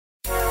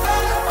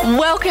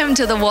Welcome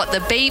to the What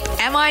the Beep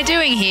Am I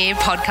Doing Here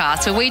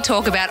podcast, where we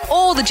talk about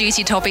all the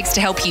juicy topics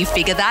to help you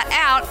figure that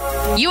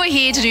out. You are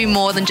here to do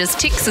more than just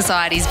tick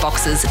society's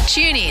boxes.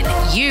 Tune in.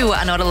 You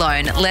are not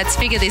alone. Let's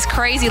figure this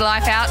crazy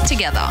life out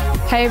together.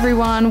 Hey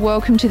everyone,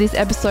 welcome to this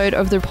episode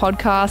of the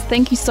podcast.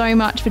 Thank you so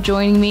much for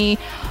joining me.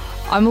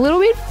 I'm a little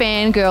bit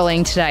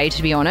fangirling today,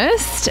 to be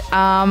honest.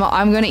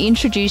 I'm going to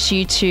introduce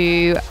you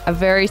to a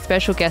very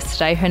special guest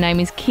today. Her name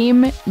is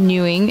Kim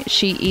Newing.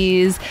 She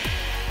is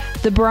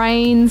the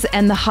brains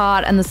and the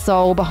heart and the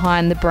soul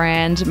behind the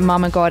brand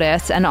Mama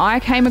Godess. And I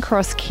came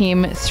across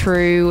Kim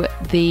through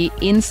the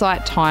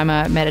Insight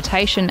Timer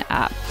meditation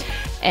app.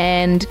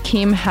 And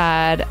Kim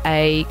had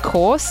a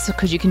course,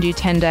 because you can do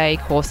 10-day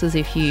courses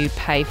if you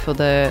pay for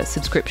the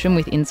subscription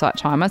with Insight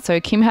Timer. So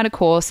Kim had a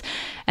course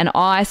and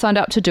I signed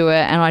up to do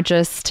it, and I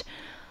just,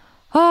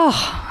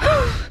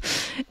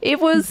 it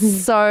was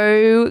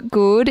so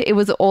good. It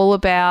was all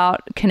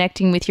about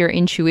connecting with your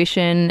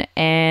intuition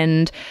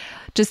and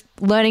just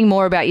learning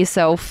more about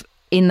yourself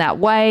in that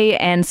way.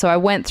 And so I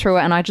went through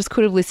it and I just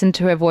could have listened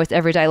to her voice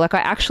every day. Like, I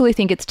actually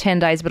think it's 10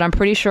 days, but I'm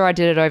pretty sure I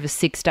did it over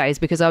 6 days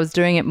because I was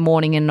doing it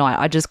morning and night.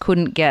 I just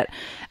couldn't get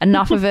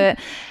enough of it.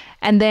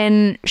 And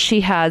then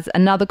she has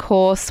another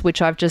course, which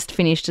I've just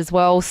finished as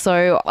well.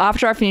 So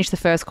after I finished the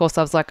first course,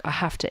 I was like, I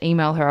have to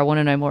email her. I want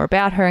to know more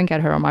about her and get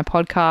her on my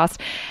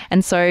podcast.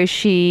 And so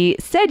she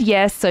said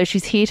yes. So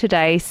she's here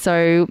today.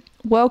 So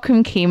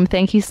welcome, Kim.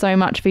 Thank you so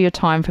much for your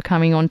time, for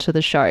coming on to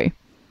the show.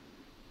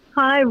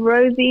 Hi,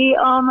 Rosie.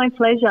 Oh, my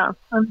pleasure.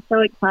 I'm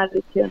so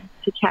excited to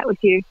chat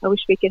with you. I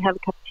wish we could have a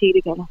cup of tea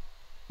together.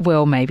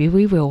 Well, maybe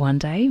we will one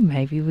day.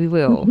 Maybe we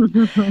will.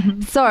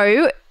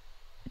 So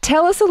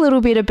tell us a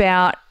little bit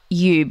about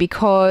you,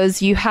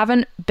 because you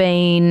haven't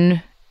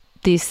been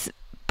this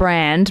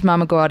brand,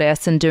 Mama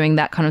Godess, and doing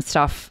that kind of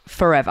stuff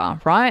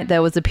forever, right?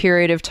 There was a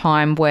period of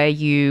time where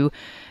you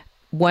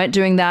weren't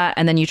doing that,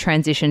 and then you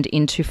transitioned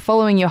into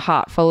following your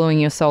heart, following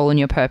your soul and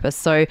your purpose.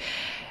 So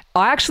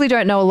I actually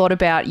don't know a lot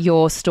about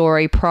your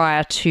story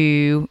prior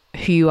to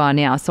who you are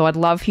now. So I'd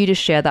love for you to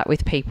share that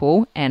with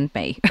people and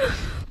me.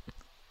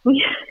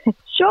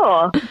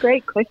 Sure.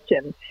 Great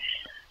question.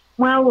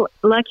 Well,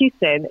 like you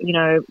said, you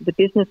know, the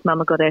business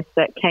Mama Godess,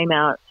 that came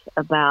out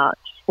about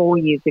 4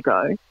 years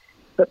ago.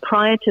 But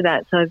prior to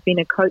that, so I've been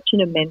a coach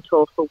and a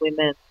mentor for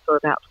women for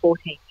about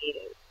 14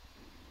 years.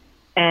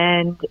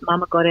 And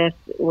Mama Godess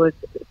was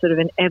sort of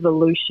an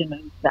evolution of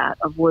that,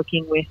 of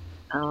working with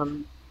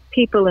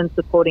people and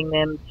supporting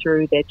them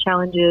through their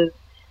challenges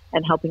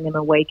and helping them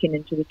awaken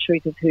into the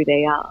truth of who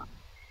they are.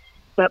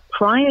 But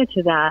prior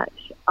to that,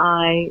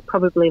 I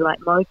probably,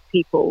 like most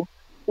people,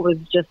 was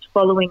just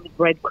following the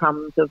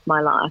breadcrumbs of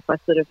my life. I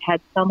sort of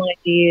had some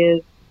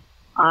ideas.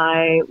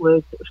 I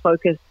was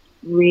focused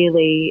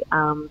really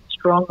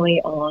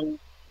strongly on,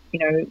 you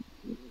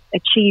know,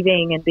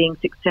 achieving and being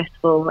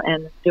successful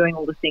and doing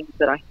all the things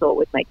that I thought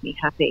would make me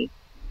happy.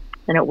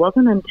 And it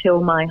wasn't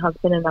until my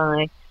husband and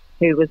I,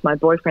 who was my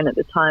boyfriend at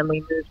the time,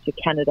 we moved to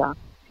Canada.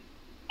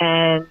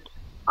 And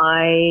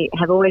I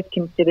have always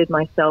considered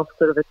myself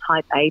sort of a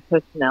type A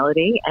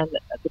personality, and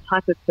the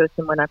type of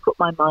person, when I put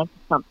my mind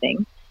to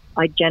something,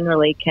 I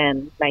generally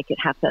can make it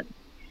happen.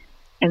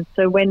 And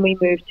so when we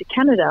moved to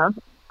Canada,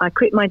 I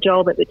quit my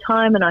job at the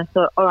time and I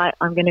thought, all right,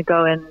 I'm going to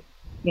go and,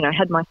 you know,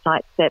 had my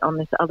sights set on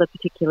this other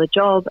particular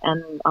job,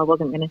 and I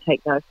wasn't going to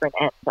take no for an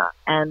answer.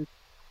 And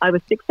I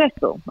was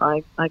successful.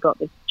 I got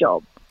this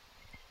job.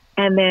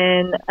 And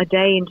then a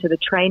day into the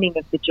training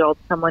of the job,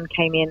 someone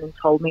came in and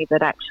told me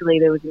that actually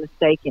there was a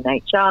mistake in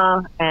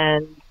HR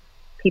and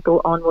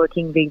people on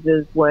working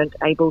visas weren't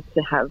able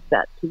to have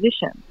that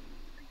position.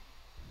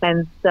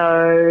 And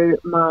so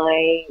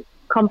my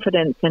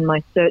confidence and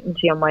my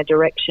certainty on my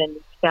direction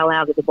fell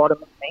out of the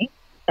bottom of me.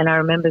 And I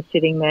remember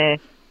sitting there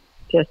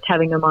just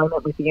having a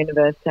moment with the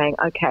universe saying,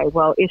 okay,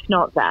 well, if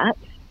not that,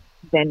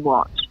 then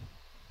what?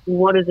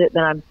 What is it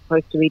that I'm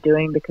supposed to be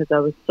doing? Because I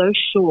was so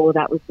sure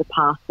that was the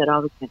path that I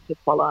was meant to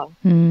follow.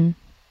 And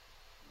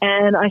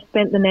I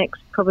spent the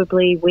next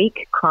probably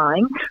week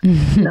crying,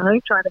 you know,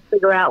 trying to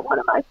figure out what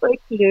am I supposed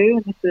to do.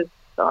 And this is,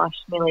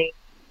 nearly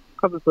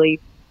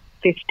probably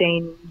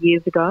 15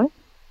 years ago.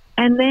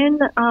 And then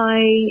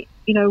I,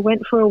 you know,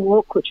 went for a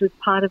walk, which was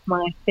part of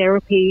my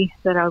therapy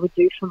that I would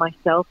do for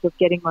myself, of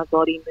getting my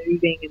body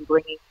moving and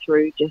bringing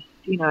through just,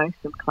 you know,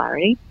 some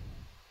clarity.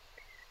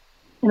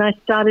 And I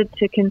started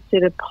to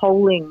consider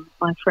polling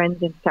my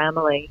friends and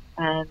family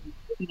and,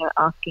 you know,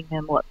 asking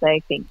them what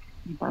they think,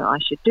 you know, I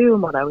should do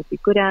and what I would be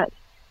good at.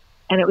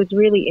 And it was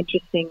really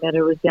interesting that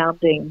a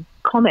resounding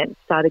comment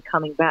started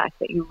coming back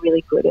that you're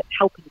really good at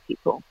helping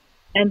people.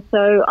 And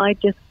so I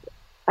just,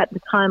 at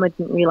the time, I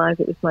didn't realize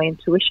it was my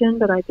intuition,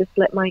 but I just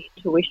let my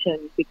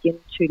intuition begin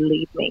to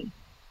lead me.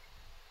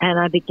 And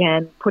I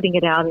began putting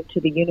it out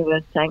into the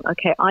universe saying,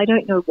 okay, I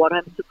don't know what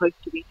I'm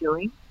supposed to be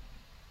doing,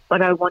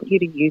 but I want you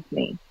to use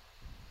me.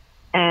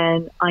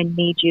 And I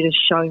need you to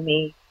show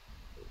me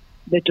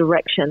the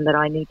direction that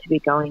I need to be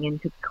going in,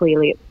 because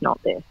clearly it's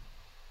not this.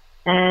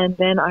 And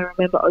then I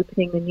remember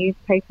opening the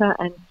newspaper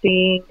and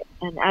seeing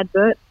an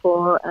advert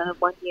for a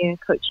one-year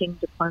coaching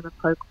diploma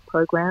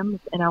program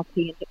with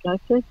NLP and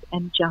hypnosis,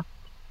 and just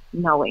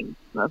knowing.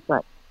 I was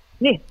like,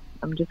 yes,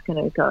 I'm just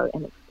going to go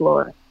and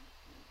explore it.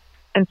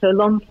 And so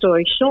long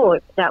story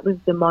short, that was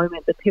the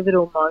moment, the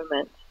pivotal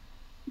moment,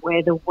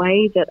 where the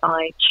way that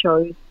I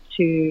chose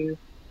to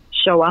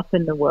show up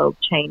in the world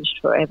changed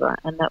forever.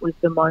 And that was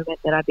the moment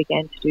that I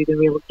began to do the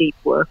real deep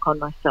work on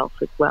myself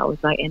as well.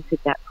 As I entered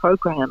that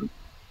program,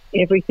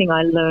 everything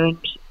I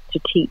learned to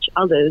teach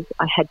others,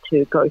 I had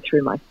to go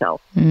through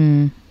myself.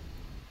 Mm.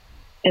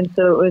 And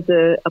so it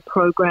was a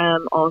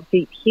program of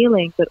deep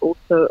healing, but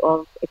also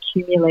of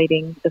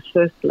accumulating the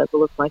first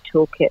level of my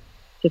toolkit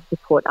to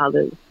support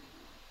others.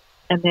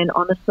 And then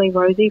honestly,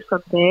 Rosie,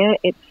 from there,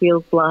 it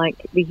feels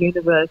like the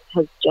universe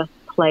has just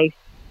placed,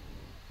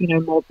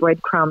 more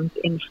breadcrumbs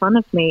in front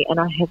of me, and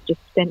I have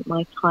just spent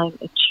my time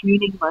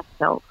attuning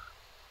myself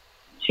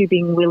to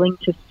being willing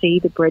to see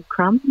the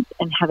breadcrumbs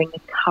and having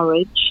the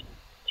courage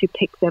to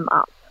pick them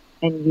up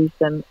and use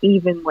them,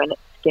 even when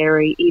it's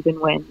scary, even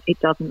when it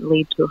doesn't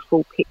lead to a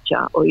full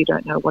picture or you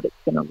don't know what it's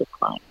going to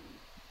look like.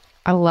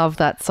 I love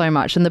that so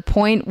much. And the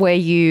point where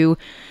you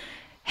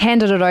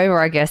handed it over,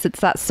 I guess,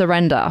 it's that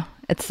surrender.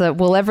 It's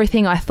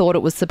everything I thought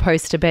it was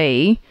supposed to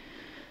be,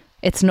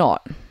 it's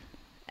not.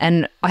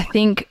 And I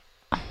think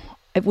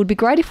it would be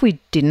great if we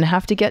didn't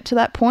have to get to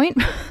that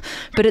point.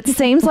 But it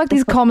seems like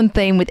this common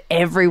theme with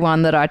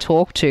everyone that I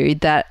talk to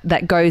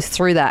that goes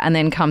through that and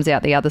then comes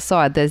out the other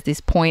side. There's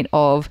this point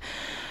of,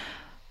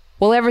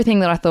 well, everything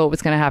that I thought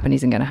was going to happen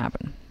isn't going to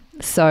happen.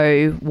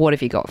 So what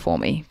have you got for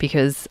me?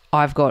 Because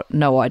I've got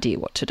no idea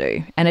what to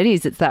do. And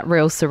it's that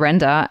real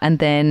surrender, and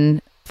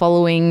then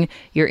following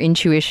your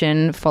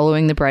intuition,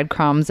 following the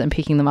breadcrumbs and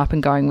picking them up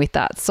and going with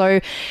that.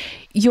 So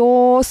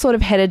you're sort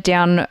of headed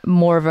down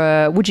more of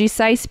a, would you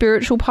say,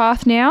 spiritual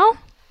path now?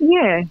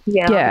 Yeah.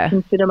 I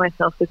consider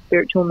myself a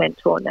spiritual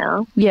mentor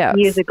now. Yeah.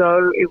 Years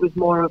ago, it was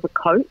more of a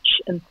coach,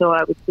 and so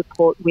I would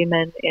support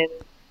women in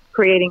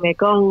creating their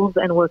goals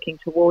and working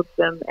towards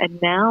them.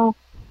 And now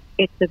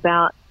it's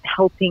about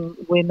helping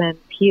women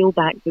peel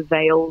back the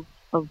veils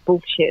of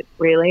bullshit,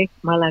 really.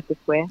 Am I allowed to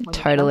swear?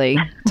 Totally.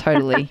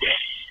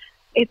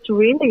 It's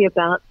really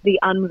about the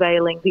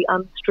unveiling, the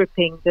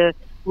unstripping, the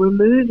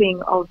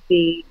removing of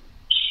the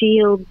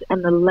shields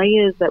and the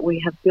layers that we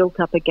have built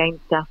up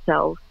against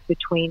ourselves,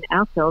 between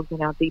ourselves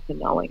and our deeper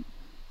knowing.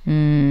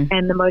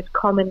 And the most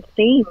common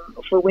theme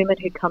for women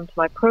who come to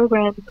my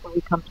programs or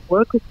who come to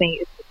work with me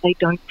is that they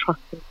don't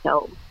trust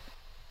themselves.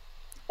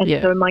 And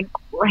so my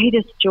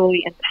greatest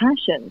joy and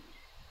passion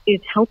is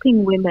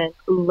helping women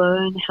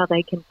learn how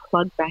they can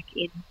plug back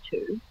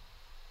into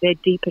their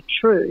deeper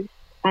truth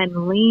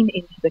and lean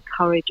into the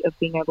courage of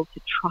being able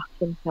to trust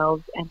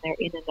themselves and their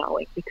inner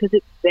knowing, because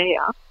it's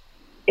there.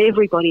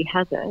 Everybody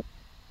has it.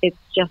 It's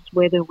just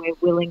whether we're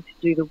willing to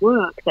do the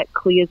work that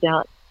clears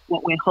out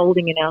what we're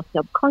holding in our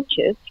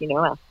subconscious,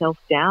 our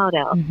self-doubt,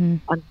 our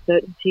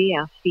uncertainty,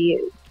 our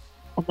fears.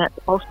 And that's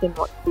often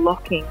what's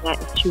blocking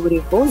that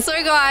intuitive voice.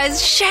 So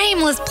guys,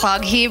 shameless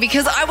plug here,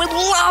 because I would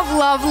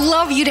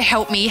love you to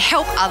help me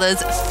help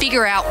others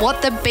figure out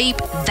what the beep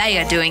they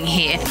are doing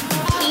here.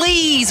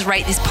 Please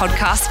rate this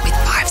podcast with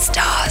 5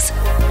 stars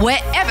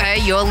wherever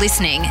you're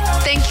listening.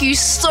 Thank you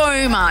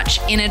so much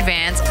in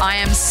advance. I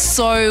am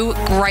so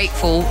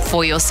grateful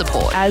for your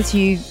support. As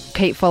you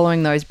keep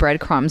following those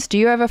breadcrumbs, do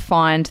you ever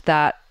find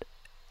that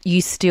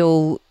you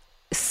still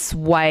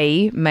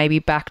sway maybe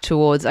back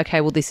towards, okay,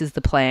 well, this is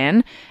the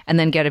plan, and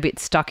then get a bit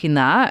stuck in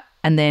that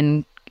and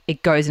then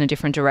it goes in a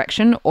different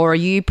direction? Or are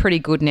you pretty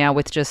good now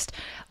with just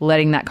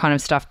letting that kind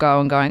of stuff go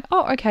and going,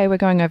 oh, okay, we're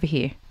going over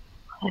here?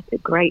 That's a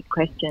great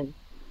question.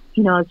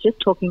 I was just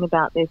talking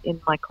about this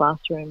in my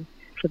classroom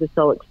for the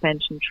soul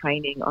expansion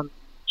training on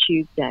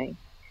Tuesday.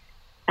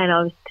 And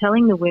I was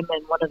telling the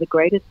women one of the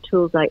greatest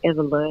tools I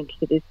ever learned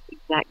for this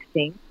exact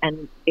thing,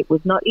 and it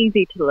was not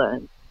easy to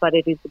learn, but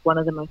it is one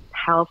of the most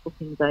powerful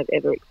things I've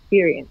ever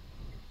experienced,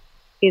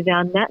 is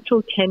our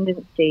natural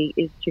tendency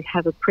is to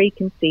have a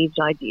preconceived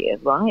idea,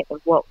 right,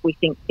 of what we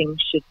think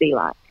things should be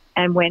like.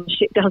 And when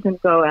shit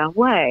doesn't go our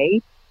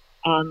way,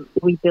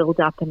 we build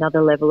up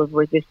another level of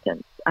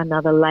resistance,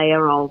 another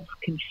layer of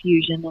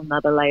confusion,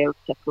 another layer of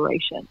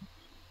separation.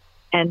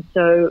 And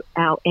so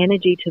our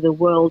energy to the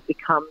world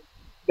becomes,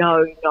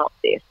 no, not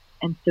this.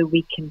 And so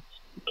we can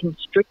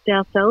constrict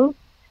ourselves,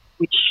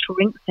 which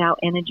shrinks our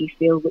energy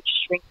field, which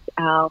shrinks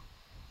our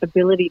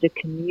ability to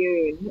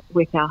commune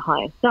with our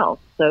higher self.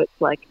 So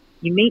it's like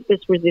you meet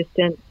this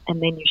resistance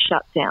and then you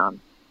shut down,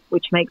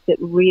 which makes it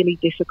really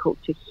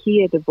difficult to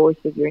hear the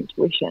voice of your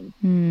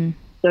intuition.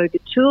 So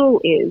the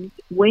tool is,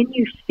 when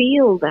you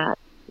feel that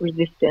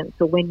resistance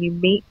or when you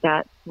meet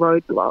that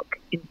roadblock,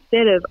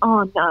 instead of,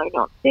 oh, no,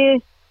 not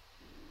this,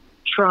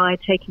 try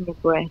taking a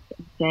breath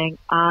and saying,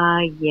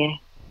 yes,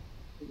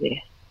 this.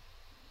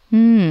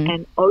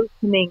 And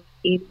opening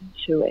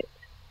into it.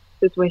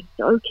 Because we're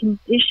so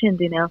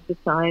conditioned in our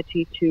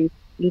society to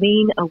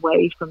lean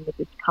away from the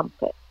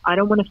discomfort. I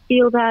don't want to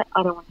feel that.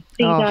 I don't want to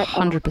see that. 100%.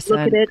 I don't want to look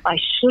at it. I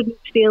shouldn't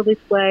feel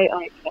this way.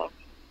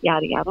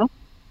 yada, yada.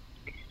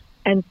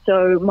 And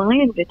so my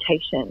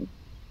invitation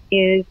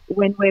is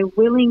when we're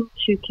willing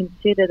to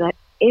consider that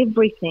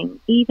everything,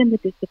 even the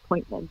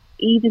disappointments,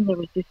 even the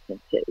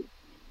resistances,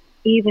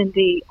 even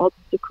the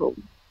obstacles,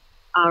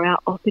 are our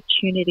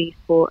opportunities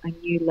for a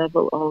new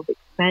level of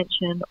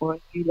expansion or a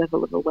new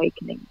level of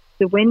awakening.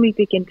 So when we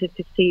begin to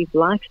perceive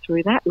life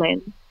through that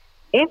lens,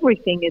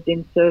 everything is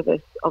in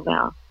service of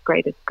our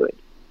greatest good.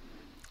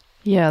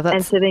 Yeah,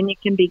 and so then you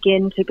can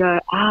begin to go,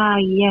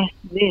 yes,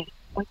 this.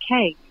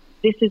 Okay,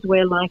 this is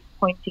where life's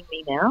pointing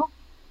me now.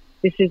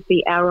 This is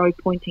the arrow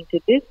pointing to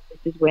this.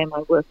 This is where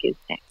my work is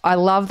next. I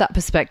love that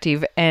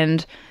perspective.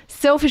 And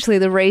selfishly,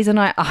 the reason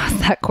I asked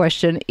that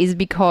question is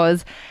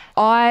because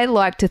I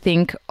like to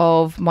think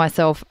of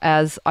myself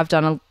as I've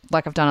done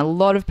a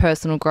lot of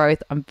personal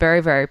growth. I'm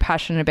very, very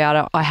passionate about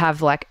it. I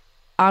have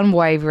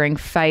unwavering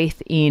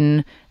faith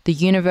in the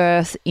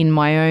universe, in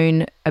my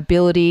own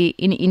ability,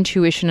 in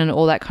intuition and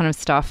all that kind of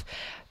stuff.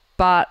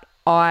 But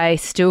I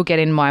still get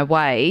in my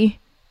way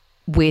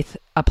with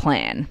a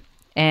plan.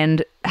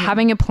 And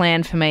having a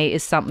plan for me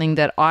is something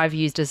that I've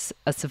used as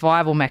a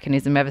survival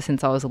mechanism ever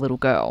since I was a little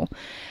girl.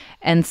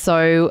 And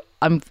so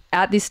I'm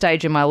at this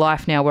stage in my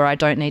life now where I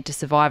don't need to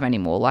survive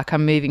anymore.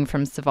 I'm moving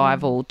from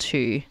survival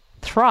to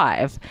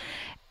thrive.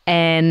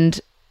 And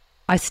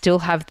I still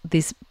have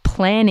this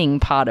planning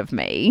part of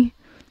me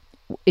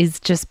is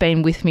just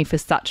been with me for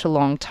such a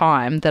long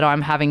time that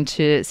I'm having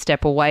to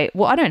step away.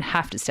 Well, I don't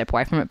have to step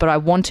away from it, but I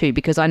want to,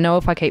 because I know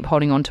if I keep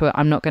holding on to it,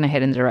 I'm not going to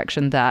head in the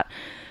direction that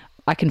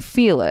I can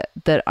feel it,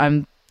 that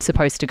I'm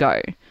supposed to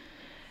go.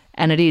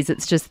 And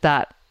it's just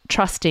that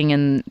trusting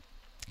and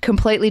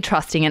completely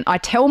trusting. And I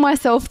tell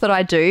myself that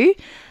I do,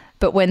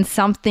 but when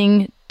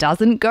something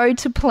doesn't go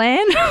to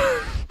plan,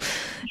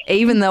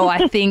 even though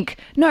I think,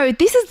 no,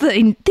 this is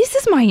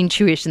my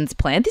intuition's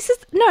plan.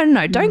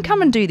 No, don't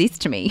come and do this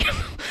to me.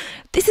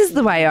 This is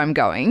the way I'm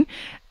going.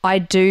 I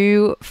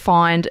do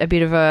find a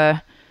bit of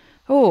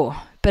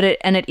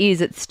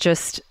it's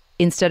just,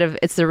 it's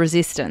the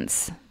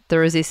resistance. The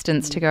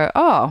resistance to go,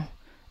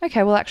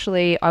 okay, well,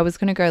 actually, I was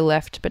going to go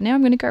left, but now I'm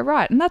going to go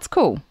right. And that's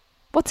cool.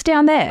 What's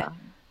down there?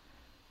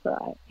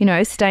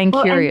 Right. Staying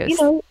curious.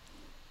 And,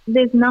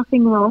 there's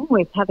nothing wrong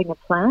with having a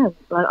plan.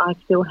 I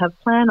still have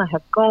plan. I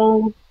have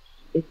goals.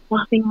 There's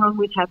nothing wrong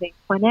with having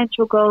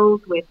financial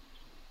goals, with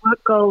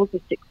work goals,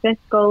 with success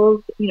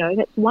goals.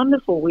 That's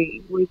wonderful.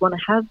 We want to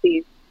have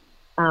these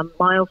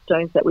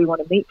milestones that we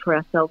want to meet for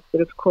ourselves.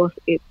 But, of course,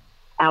 it's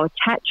our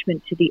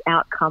attachment to the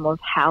outcome of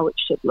how it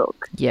should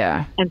look.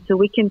 Yeah. And so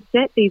we can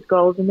set these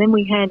goals and then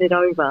we hand it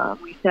over.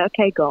 We say,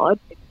 okay, God,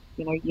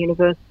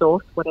 universe,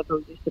 source, whatever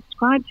you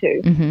subscribe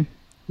to. Mm-hmm.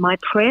 My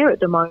prayer at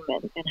the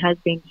moment, and has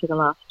been for the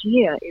last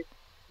year, is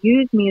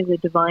use me as a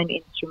divine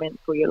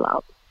instrument for your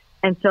love.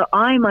 And so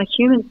my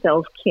human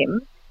self,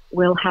 Kim,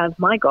 will have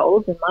my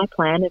goals and my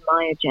plan and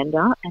my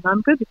agenda, and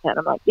I'm good with that.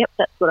 I'm like, yep,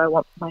 that's what I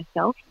want for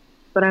myself.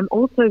 But I'm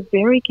also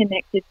very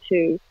connected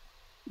to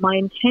my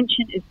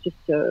intention is to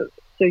serve.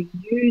 So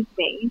use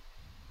me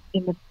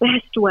in the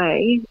best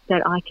way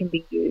that I can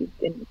be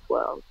used in this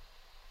world.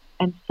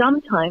 And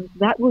sometimes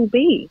that will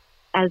be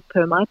as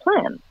per my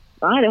plan,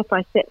 right? If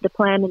I set the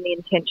plan and the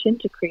intention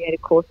to create a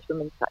course for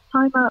Insight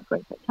Timer,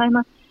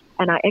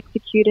 and I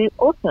execute it,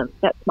 awesome.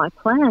 That's my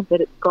plan,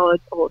 but it's God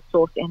or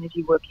source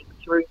energy working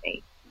through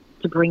me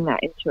to bring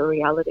that into a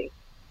reality.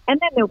 And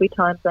then there'll be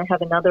times I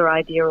have another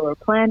idea or a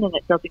plan and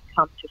it doesn't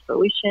come to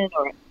fruition,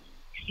 or it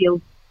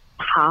feels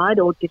hard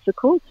or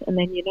difficult, and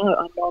then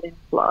I'm not in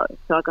flow,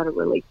 so I got to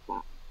release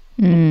that.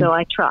 And so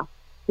I trust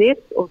this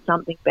or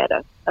something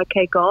better.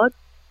 Okay, God,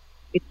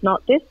 it's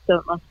not this, so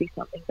it must be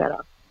something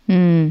better.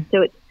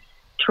 So it's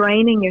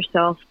training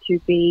yourself to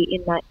be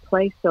in that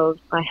place of,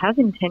 I have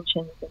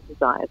intentions and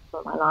desires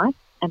for my life,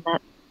 and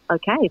that's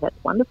okay,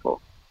 that's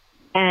wonderful.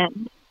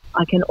 And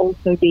I can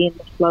also be in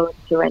the flow and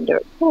surrender.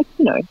 It's like,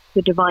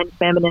 the divine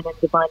feminine and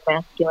divine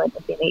masculine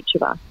within each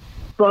of us.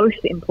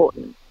 Both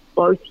important,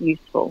 both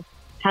useful.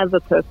 Have a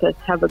purpose,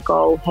 have a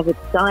goal, have a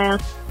desire,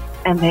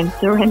 and then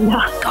surrender.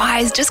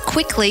 Guys, just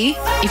quickly,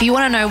 if you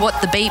want to know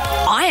what the beep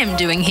I am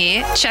doing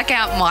here, check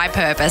out my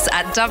purpose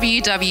at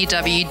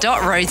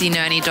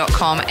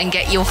www.rosienerney.com and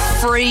get your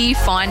free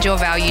Find Your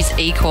Values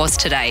e-course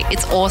today.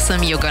 It's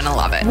awesome. You're going to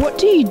love it. What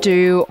do you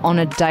do on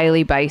a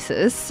daily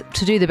basis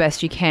to do the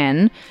best you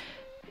can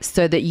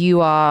so that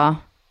you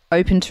are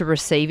open to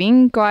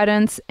receiving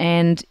guidance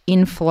and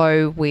in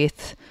flow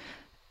with,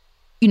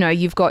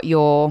 you've got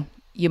your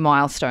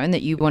milestone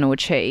that you want to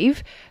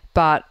achieve,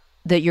 but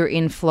that you're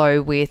in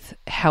flow with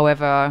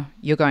however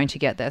you're going to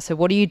get there. So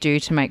what do you do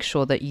to make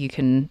sure that you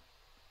can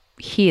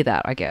hear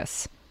that, I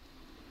guess?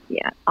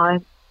 Yeah,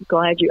 I'm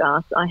glad you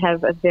asked. I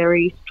have a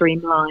very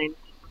streamlined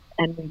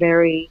and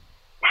very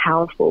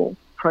powerful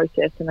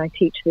process, and I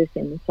teach this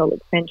in the Soul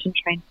Expansion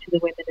training to the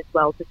women as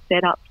well, to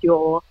set up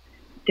your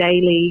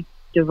daily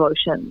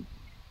devotion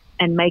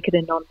and make it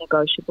a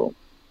non-negotiable.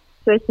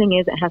 First thing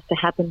is, it has to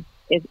happen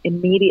is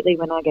immediately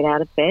when I get out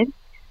of bed,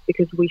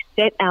 because we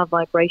set our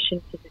vibration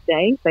for the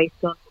day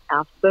based on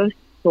our first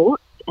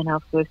thoughts and our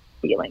first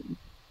feelings.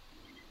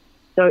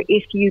 So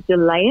if you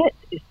delay it,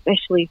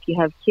 especially if you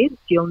have kids,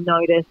 you'll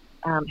notice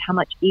how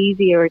much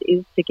easier it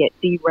is to get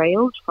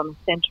derailed from a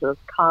center of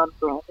calm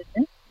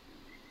groundedness.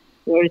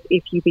 Whereas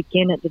if you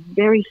begin at the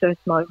very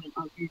first moment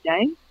of your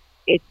day,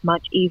 it's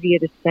much easier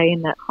to stay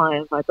in that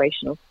higher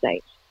vibrational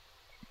state.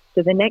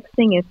 So the next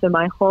thing is, so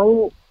my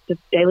whole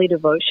daily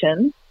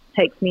devotion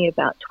takes me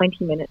about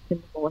 20 minutes in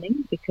the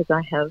morning because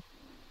I have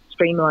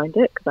streamlined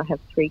it because I have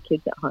 3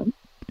 kids at home.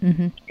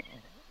 Mm-hmm.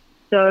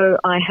 So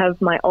I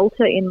have my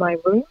altar in my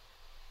room.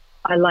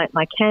 I light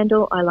my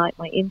candle, I light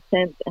my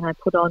incense, and I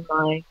put on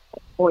my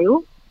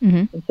oil.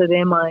 Mm-hmm. And so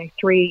they're my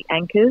 3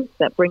 anchors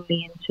that bring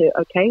me into,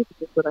 okay,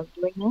 this is what I'm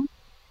doing now.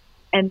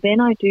 And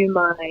then I do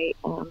my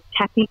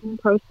tapping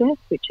process,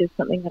 which is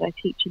something that I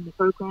teach in the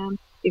program.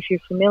 If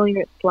you're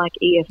familiar, it's like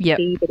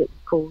EFT, but it's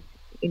called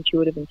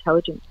intuitive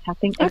intelligence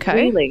tapping. And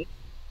really,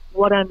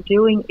 what I'm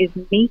doing is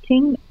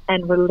meeting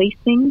and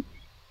releasing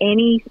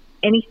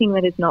anything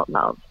that is not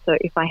love. So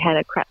if I had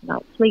a crap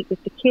night's sleep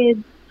with the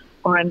kids,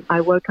 or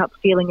I woke up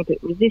feeling a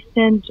bit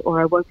resistant, or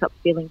I woke up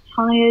feeling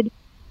tired,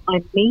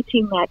 I'm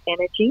meeting that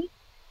energy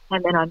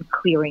and then I'm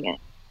clearing it.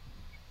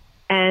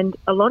 And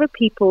a lot of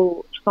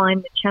people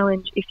find the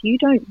challenge, if you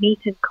don't meet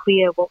and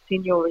clear what's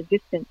in your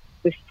resistance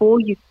before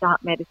you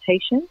start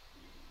meditation,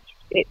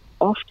 it's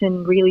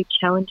often really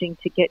challenging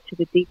to get to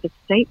the deeper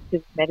states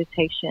of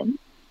meditation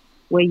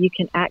where you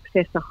can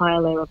access a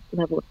higher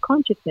level of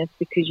consciousness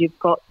because you've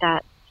got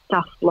that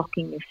stuff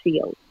blocking your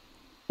field.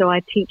 So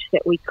I teach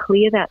that we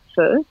clear that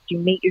first. You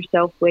meet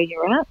yourself where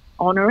you're at,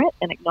 honor it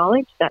and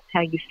acknowledge that's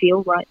how you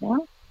feel right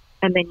now,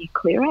 and then you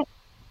clear it.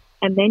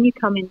 And then you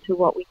come into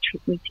what we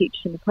teach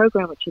in the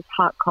program, which is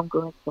heart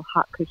congruence or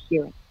heart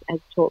coherence, as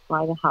taught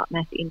by the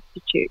HeartMath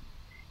Institute,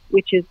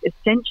 which is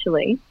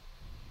essentially,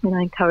 and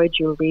I encourage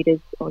your readers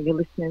or your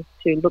listeners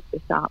to look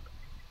this up,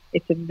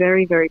 it's a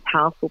very, very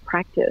powerful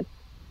practice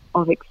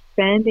of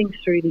expanding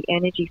through the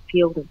energy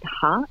field of the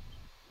heart.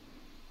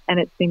 And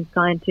it's been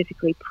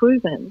scientifically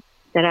proven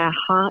that our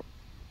heart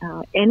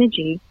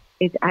energy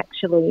is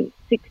actually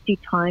 60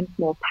 times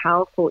more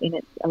powerful in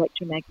its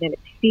electromagnetic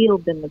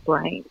field than the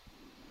brain.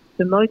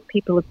 So most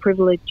people are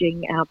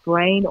privileging our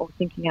brain or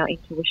thinking our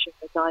intuition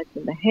resides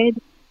in the head,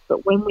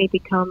 but when we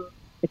become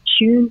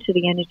attuned to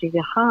the energy of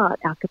the heart,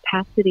 our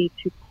capacity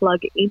to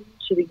plug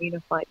into the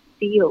unified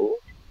field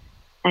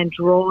and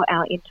draw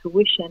our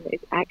intuition is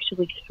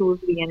actually through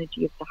the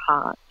energy of the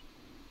heart.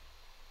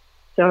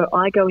 So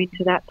I go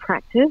into that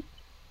practice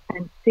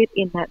and sit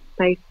in that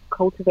space,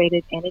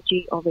 cultivated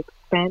energy of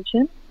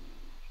expansion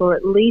for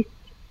at least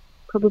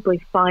probably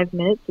 5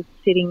 minutes of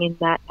sitting in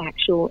that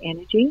actual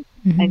energy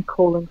and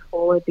calling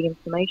forward the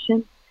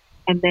information.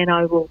 And then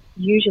I will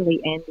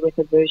usually end with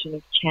a version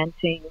of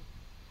chanting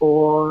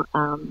or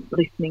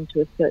listening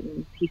to a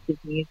certain piece of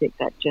music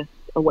that just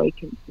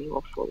awakens me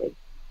more fully.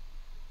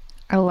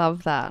 I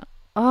love that.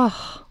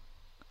 Oh,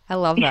 I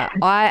love that.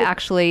 I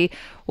actually,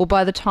 well,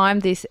 by the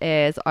time this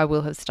airs, I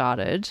will have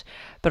started,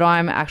 but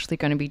I'm actually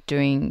going to be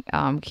doing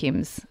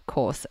Kim's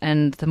course.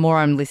 And the more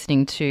I'm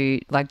listening to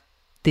like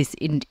this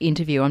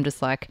interview, I'm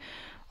just like,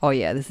 oh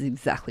yeah, this is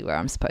exactly where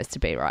I'm supposed to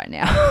be right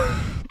now.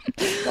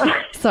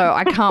 So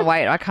I can't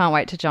wait. I can't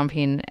wait to jump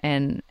in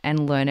and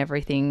learn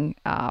everything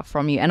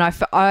from you.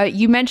 And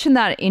you mentioned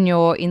that in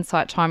your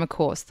Insight Timer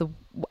course,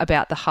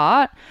 about the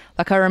heart.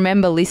 Like I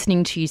remember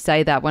listening to you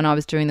say that when I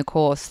was doing the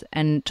course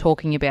and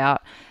talking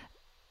about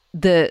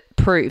the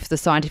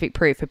scientific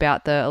proof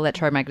about the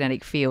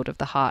electromagnetic field of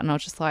the heart. And I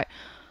was just like,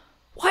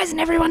 why isn't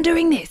everyone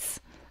doing this?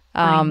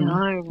 I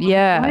know.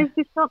 Yeah. Why is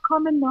this not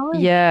common knowledge?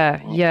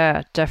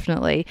 Yeah,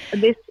 definitely.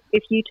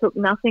 If you took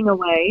nothing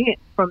away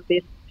from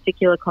this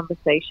particular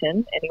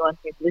conversation, anyone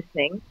who's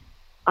listening,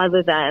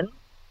 other than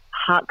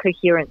heart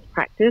coherence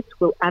practice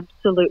will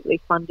absolutely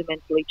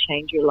fundamentally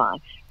change your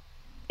life.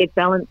 It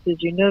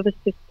balances your nervous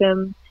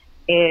system.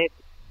 It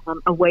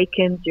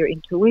awakens your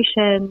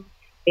intuition.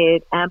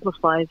 It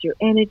amplifies your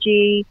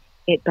energy.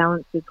 It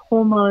balances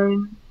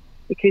hormones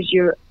because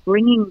you're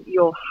bringing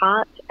your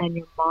heart and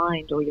your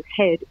mind or your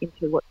head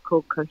into what's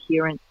called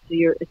coherence. So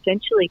you're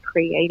essentially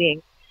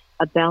creating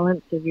a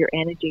balance of your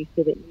energy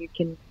so that you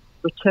can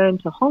return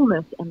to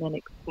wholeness and then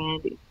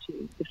expand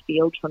into the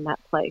field from that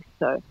place.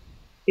 So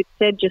it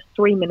said just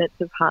 3 minutes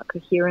of heart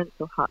coherence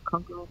or heart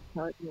congruence,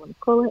 however you want to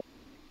call it,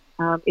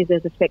 is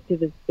as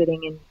effective as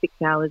sitting in 6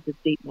 hours of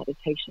deep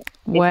meditation.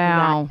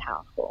 Wow. It's that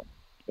powerful.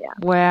 Yeah.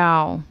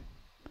 Wow.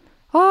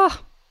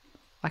 Oh,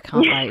 I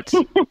can't wait.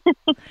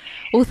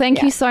 Well,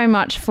 thank you so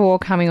much for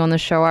coming on the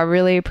show. I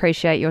really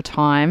appreciate your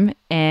time,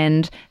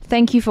 and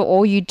thank you for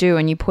all you do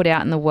and you put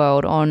out in the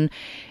world on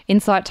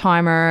Insight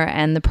Timer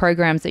and the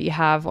programs that you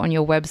have on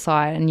your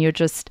website. And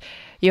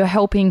you're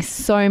helping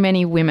so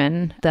many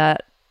women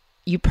that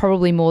you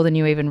probably more than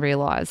you even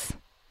realize.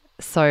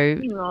 So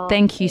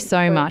thank you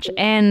so much.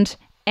 And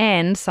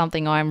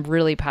something I'm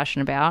really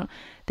passionate about,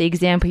 the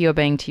example you're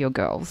being to your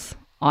girls.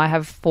 I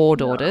have 4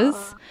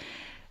 daughters.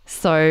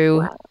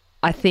 So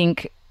I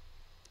think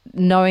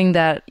knowing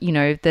that,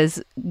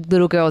 there's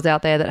little girls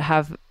out there that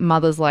have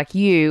mothers like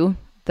you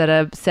that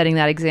are setting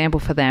that example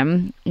for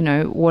them, you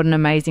know, what an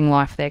amazing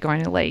life they're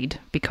going to lead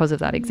because of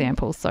that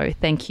example. So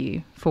thank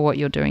you for what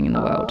you're doing in the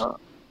world.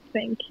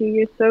 Thank you.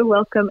 You're so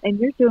welcome. And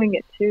you're doing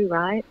it too,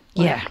 right?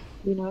 Yeah.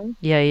 You know?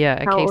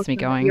 Yeah. It keeps me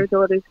going. Your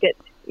daughters get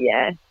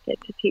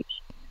to teach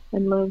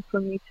and learn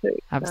from you too.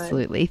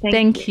 Absolutely. So,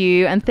 thank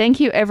you. And thank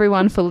you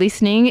everyone for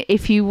listening.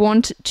 If you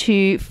want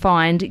to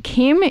find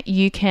Kim,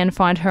 you can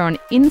find her on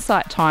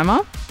Insight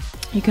Timer.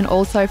 You can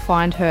also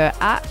find her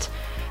at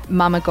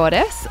Mama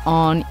Godess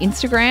on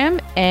Instagram,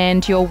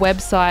 and your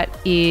website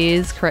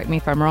is, correct me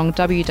if I'm wrong,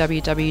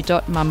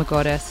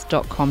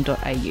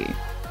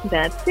 www.mamagoddess.com.au.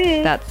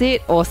 That's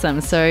it. Awesome.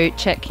 So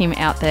check Kim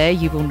out there.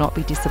 You will not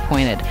be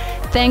disappointed.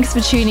 Thanks for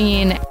tuning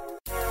in.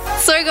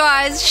 So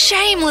guys,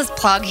 shameless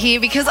plug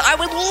here, because I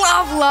would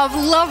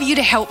love you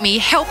to help me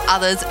help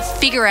others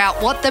figure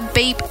out what the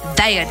beep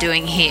they are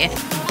doing here.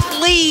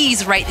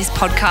 Please rate this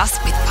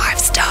podcast with 5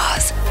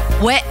 stars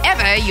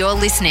wherever you're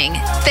listening.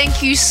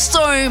 Thank you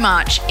so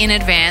much in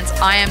advance.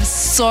 I am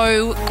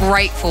so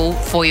grateful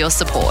for your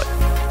support.